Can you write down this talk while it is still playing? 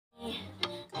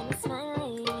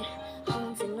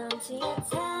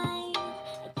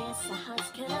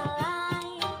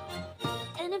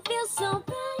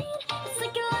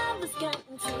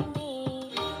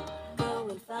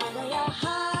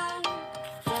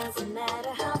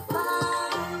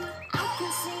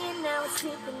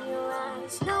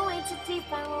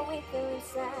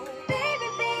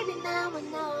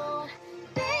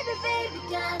baby,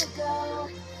 gotta go.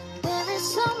 There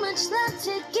is so much love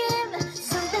to give.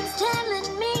 Something's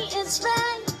telling me it's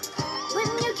right. When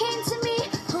you came to me,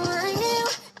 oh, I knew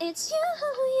it's you,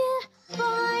 yeah,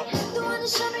 boy. The one to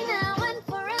show me now and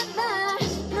forever.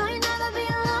 No, you'll never be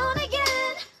alone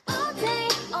again. All day,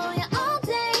 oh yeah, all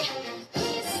day.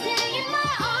 Please stay in my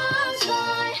arms,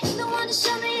 boy. The one to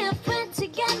show me if we're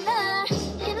together.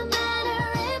 It don't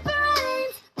matter if it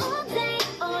rains. All day,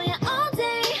 oh yeah, all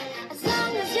day. As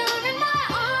long as you're in my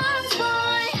arms,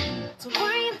 boy. Don't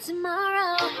worry of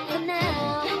tomorrow. For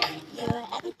now, you're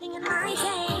everything in my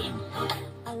day.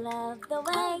 I love the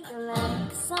way you love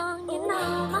the song, you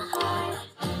know my heart.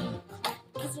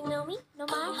 Cause you know me, know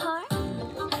my heart.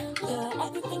 You're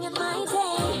everything in my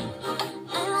day.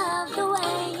 I love the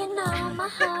way you know my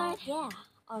heart. Yeah,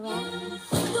 alright.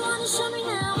 You wanna show me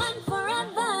now and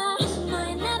forever. No,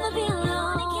 you'll never be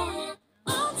alone again.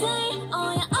 All day,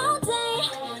 oh yeah, all day.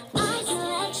 I can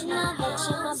let you know that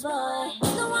you're my boy.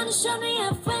 You wanna show me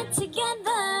if we're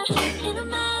together. It don't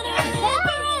matter if it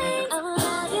rains. I will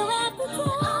love you every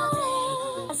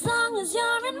day. As long as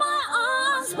you're in my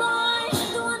arms, boy.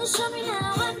 You wanna show me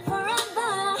now and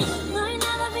forever. No, you'll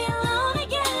never be alone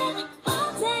again.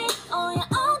 All day, oh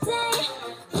yeah, all day.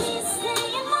 Please stay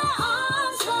in my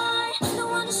arms, boy. You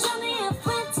wanna show me if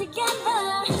we're together.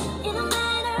 It don't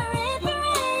matter if it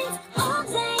rains. All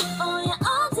day, oh yeah,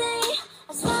 all day.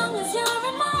 As long as you're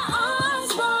in my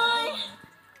arms, boy.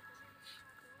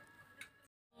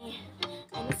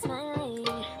 And it's smiling,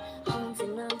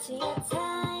 holding on to your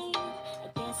tight. I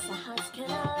guess our hearts can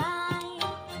align,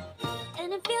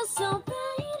 and it feels so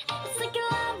bright. It's like your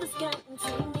love has gotten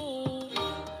to me.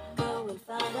 Go and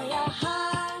follow your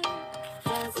heart.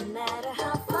 Doesn't matter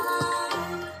how far.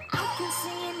 I can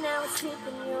see it now, it's deep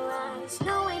in your eyes.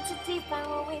 No way too deep, I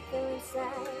won't wait for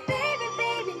inside. Baby,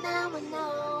 baby, now I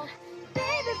know.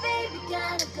 Baby, baby,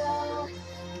 gotta go.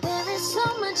 There is so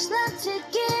much love to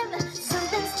give.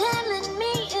 Something's telling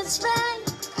me it's right.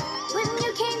 When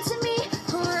you came to me,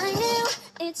 oh, I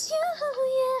knew it's you,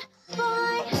 yeah,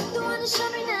 boy. The one to show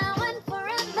me now and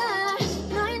forever.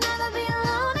 No, you'll never be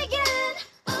alone again.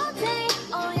 All day,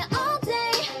 oh yeah, all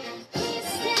day. Please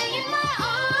stay in my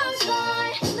arms, boy.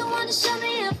 The one to show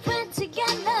me if we're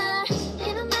together.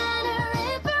 It don't matter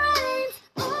if it rains.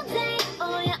 All day,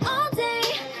 oh yeah, all day.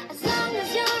 As long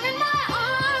as you're in my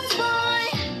arms, boy.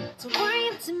 Don't worry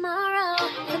of tomorrow.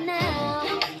 For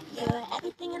now, you're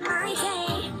everything in my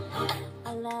day.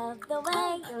 I love the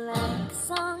way you love the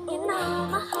song, you know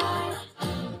my heart.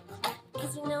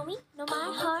 Cause you know me, know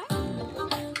my heart.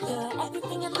 You're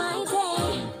everything in my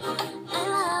day. I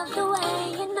love the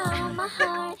way you know my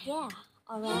heart. Yeah,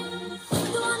 alright.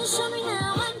 You wanna show me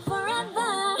now and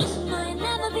forever. No, you'll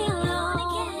never be alone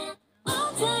again.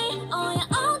 All day, oh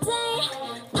yeah, all day.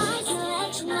 I can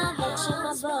let you know that you're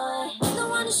my boy. You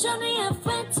wanna show me if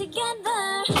we're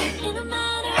together. It don't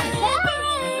matter if it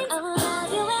rains. I will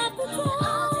love you every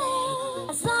day.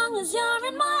 As long as you're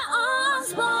in my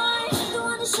arms, boy. You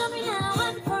wanna show me now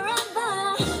and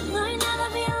forever. No, you'll never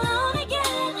be alone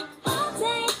again. All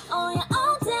day, oh yeah,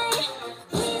 all day.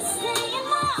 Please stay in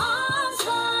my arms,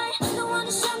 boy. You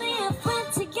wanna show me if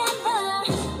we're together.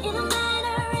 It don't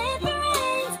matter if it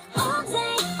rains. All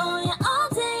day, oh yeah, all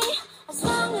day. As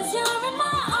long as you're in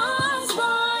my arms,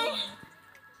 boy.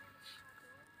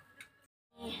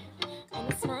 And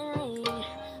it's smiling,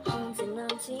 holding on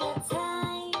to your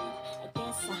tight. I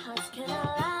guess our hearts can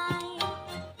align,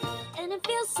 and it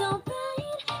feels so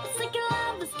bright. It's like your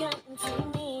love has gotten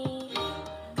to me.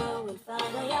 Go and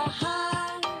follow your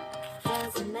heart.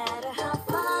 Doesn't matter how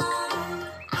far.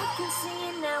 I can see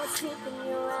it now, it's deep in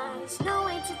your eyes. No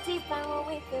way too deep, I won't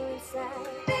wait for inside.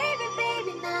 Baby,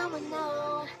 baby, now I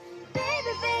know.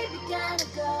 Baby, baby, gotta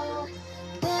go.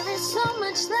 There is so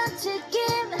much love to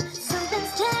give.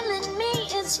 Something's telling me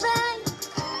it's right.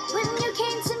 When you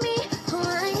came to me, oh,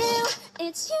 I knew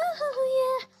it's you,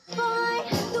 yeah, boy.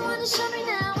 The one to show me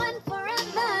now and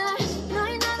forever. No,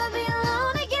 you'll never be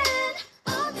alone again.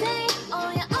 All day,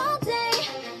 oh yeah, all day.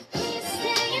 Please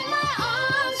stay in my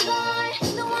arms,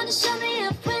 boy. The one to show me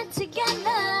if we're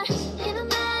together. It don't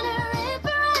matter if it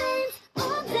rains.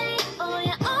 All day, oh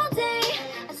yeah, all day.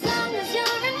 As long as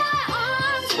you're in my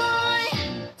arms, boy.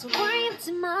 Don't worry of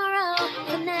tomorrow.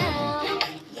 For now,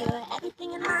 you're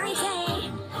everything in my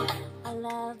day. I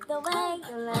love the way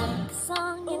you love the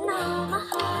song, you know my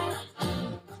heart.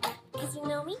 Cause you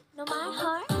know me, know my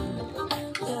heart.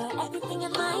 You're everything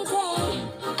in my day.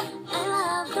 I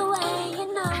love the way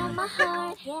you know my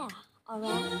heart. Yeah,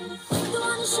 alright. You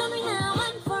wanna show me now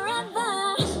and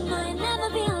forever. No, you'll never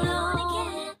be alone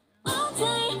again. All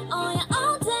day, oh yeah,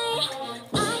 all day.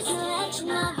 I can let you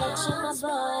know that you're my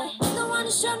boy. You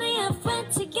wanna show me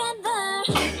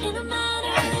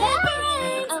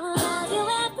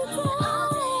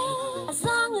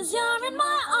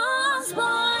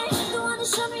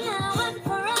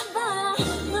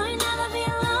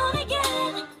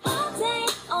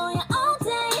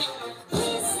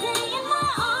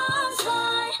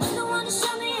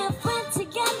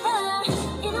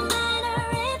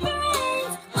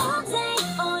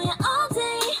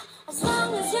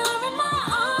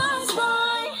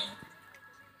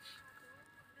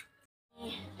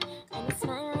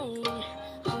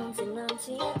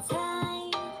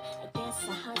tight. I guess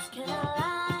our hearts can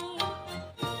align.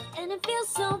 And it feels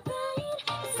so right.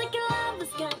 It's like your love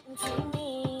has gotten to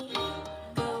me.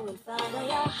 Go and follow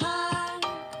your heart.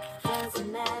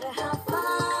 Doesn't matter how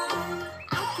far.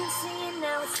 I can see it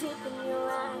now, it's deep in your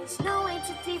eyes. No way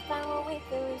too deep, I won't wait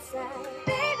for inside.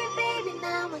 Baby, baby,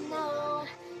 now I know.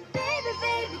 Baby,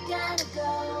 baby, gotta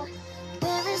go.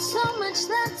 There is so much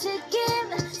love to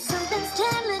give. Something's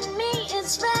telling me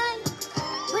it's right.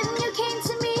 When you came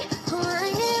to me, oh,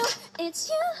 I knew it's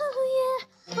you,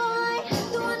 yeah, boy.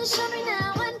 The one to show me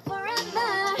now and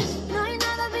forever. No, you'll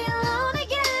never be alone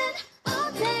again.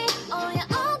 All day, oh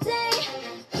yeah, all day.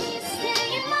 Please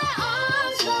stay in my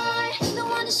arms, boy. The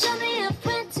one to show me if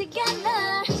we're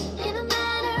together. It don't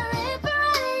matter if it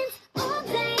rains. All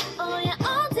day, oh yeah,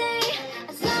 all day.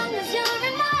 As long as you're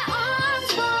in my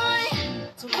arms, boy.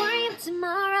 Don't worry of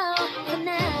tomorrow. For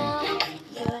now,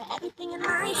 you're everything in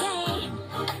my day.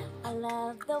 I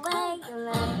love the way you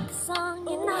love the song,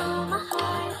 you know my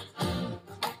heart.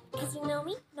 Cause you know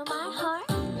me, know my heart.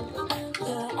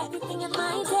 You're everything in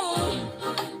my day.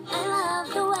 I love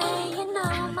the way you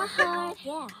know my heart,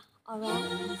 yeah,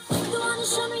 alright. The one to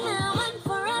show me now and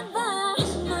forever.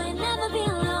 No, you'll never be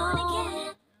alone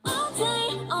again. All day,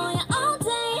 oh yeah, all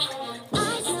day.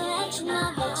 I can let you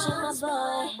know that you're my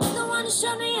boy. The one to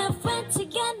show me if we're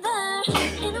together.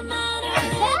 It don't matter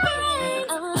if it rains.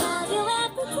 I will love you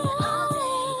every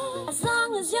day. As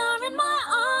long as you're in my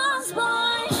arms,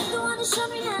 boy. The one to show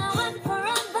me now and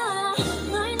forever.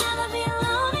 No, you'll never be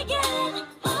alone again.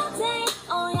 All day,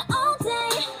 oh yeah, all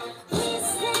day. Please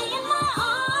stay in my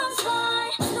arms,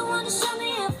 boy. The one to show me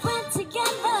if we're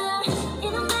together.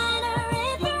 It don't matter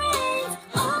if it rains.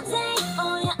 All day,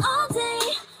 oh yeah, all day.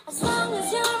 As long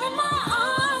as you're in my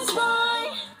arms, boy.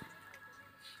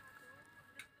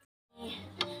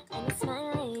 And it's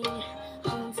smiling,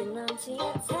 holding on to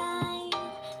you tight.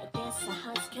 I guess our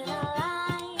hearts can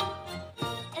align.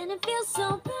 And it feels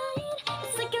so right.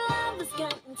 It's like your love has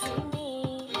gotten to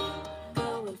me.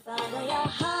 Go and follow your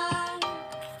heart.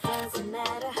 Doesn't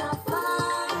matter how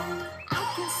far.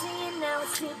 I can see it now,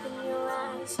 it's deep in your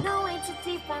eyes. No way too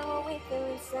deep, I won't wait for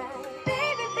inside.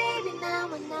 Baby, baby, now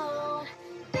I know.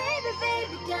 Baby,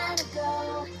 baby, gotta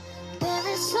go. There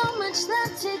is so much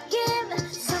love to give.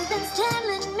 Something's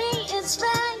telling me it's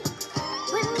right.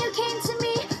 When you came to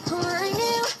me, oh, I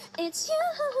knew it's you,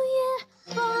 yeah,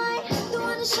 boy. The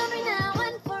one to show me now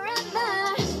and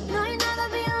forever. No, you'll never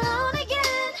be alone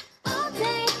again. All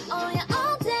day, oh yeah,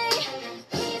 all day.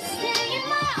 Please stay in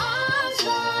my arms,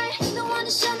 boy. The one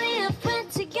to show me if we're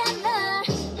together.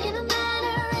 It don't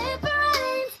matter if it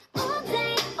rains. All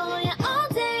day, oh yeah, all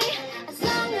day. As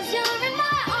long as you're in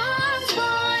my arms,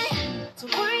 boy.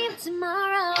 Don't worry of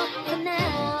tomorrow. For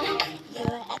now,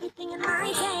 you're everything in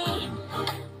my day.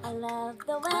 I love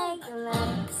the way you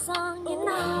love the song, you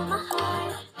know my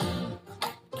heart.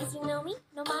 Cause you know me,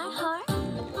 know my heart.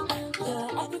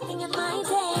 You're everything in my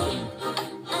day.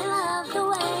 I love the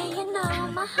way you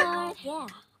know my heart, yeah,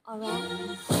 alright.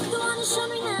 The one to show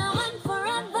me now and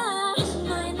forever.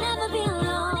 No, you'll never be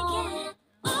alone again.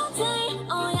 All day,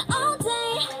 oh yeah, all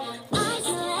day. I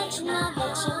can let you know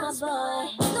that you're my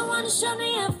boy. The one to show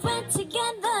me if we're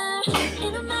together.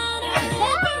 It don't matter if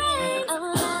it rains. I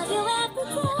will love you every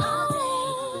day.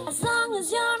 As long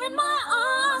as you're in my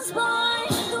arms,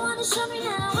 boy. The one to show me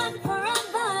now and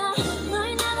forever. No,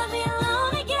 you'll never be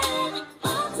alone again.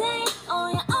 All day, oh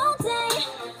yeah, all day.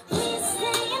 Please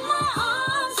stay in my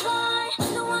arms, boy.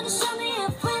 The one to show me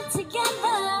if we're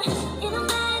together. It don't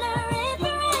matter if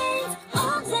it rains.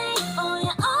 All day, oh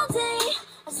yeah, all day.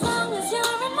 As long as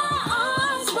you're in my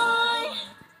arms, boy.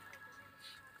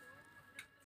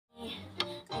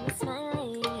 And it's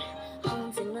smiling,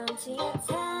 holding on to you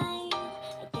tight.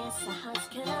 I guess our hearts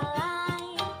can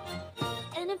align.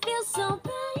 And it feels so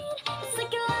right. It's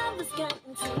like your love has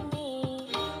gotten to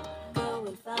me. Go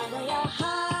and follow your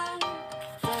heart.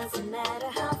 Doesn't matter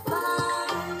how far.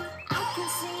 I can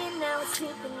see it now, it's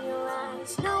deep in your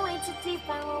eyes. No way too deep,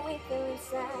 I won't wait for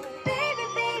inside. Baby,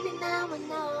 baby, now I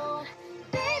know.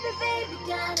 Baby, baby,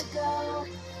 gotta go.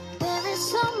 There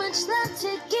is so much love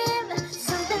to give.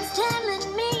 Something's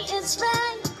telling me it's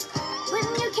right. When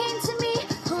you came to me,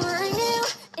 oh, I knew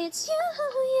it's you,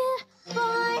 yeah,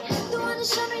 boy. The one to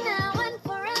show me now and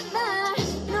forever.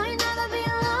 No, you'll never be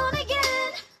alone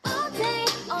again. All day,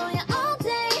 oh yeah, all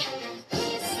day.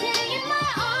 Please stay in my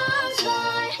arms,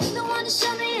 boy. The one to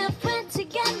show me if we're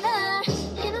together.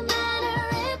 It don't matter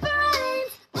if it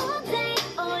rains. All day,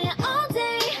 oh yeah, all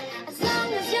day. As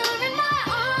long as you're in my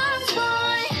arms,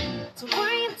 boy. Don't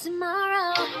worry of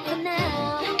tomorrow. For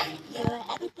now, you're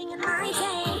everything in my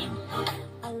day.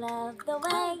 I love the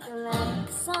way you love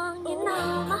the song, you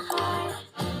know my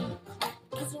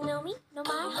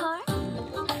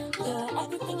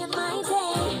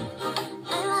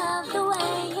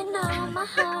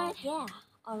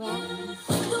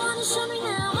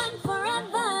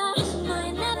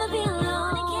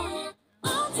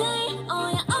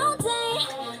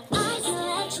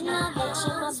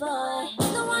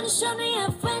show me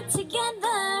if we're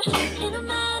together. It don't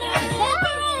matter if it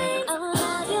rains, I will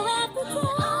love you every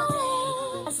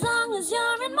day. As long as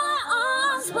you're in my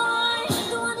arms, boy.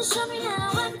 The one to show me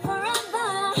now and forever.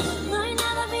 No, you'll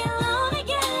never be alone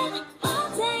again. All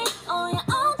day, oh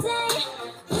yeah, all day.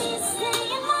 Please stay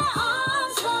in my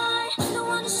arms, boy. The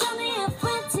one to show me if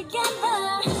we're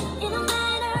together. It don't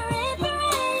matter if it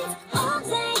rains. All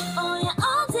day, oh yeah,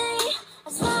 all day.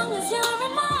 As long as you're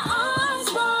in my arms,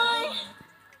 boy.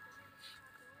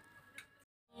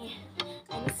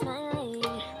 And it's smiling,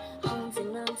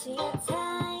 holding on to you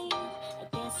tight. I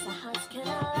guess our hearts can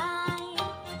align,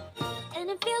 and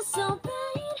it feels so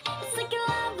right. It's like your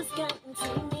love has gotten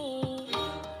to me.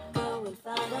 Go and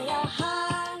follow your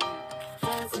heart.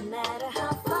 Doesn't matter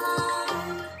how far.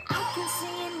 I can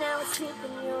see it now, it's deep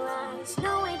in your eyes.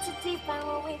 No way to define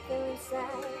what we feel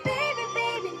inside. Baby,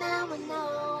 baby, now I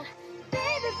know.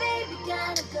 Baby, baby,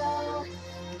 gotta go.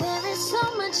 There is so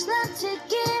much love to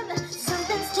give.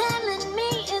 Something's telling me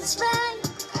it's right.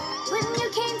 When you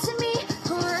came to me,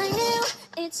 oh, I knew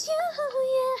it's you,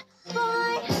 yeah,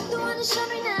 boy. The one to show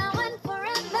me now and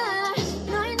forever.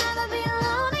 No, you'll never be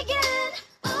alone again.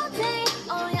 All day,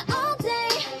 oh yeah, all day.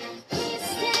 Please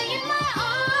stay in my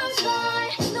arms,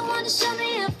 boy. The one to show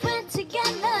me if we're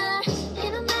together.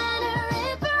 It don't matter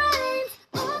if it rains.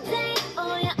 All day,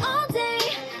 oh yeah, all day.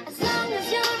 As long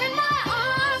as you're in my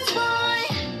arms, boy.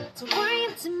 Don't worry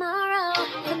of tomorrow.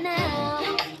 For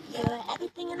now, you're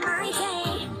everything in my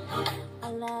day. I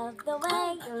love the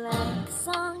way you love the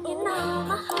song. You know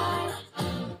my heart.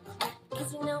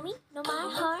 Cause you know me, know my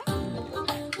heart.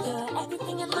 You're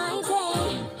everything in my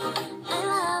day. I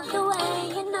love the way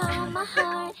you know my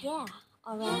heart. Yeah,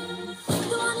 alright.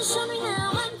 The one to show me now.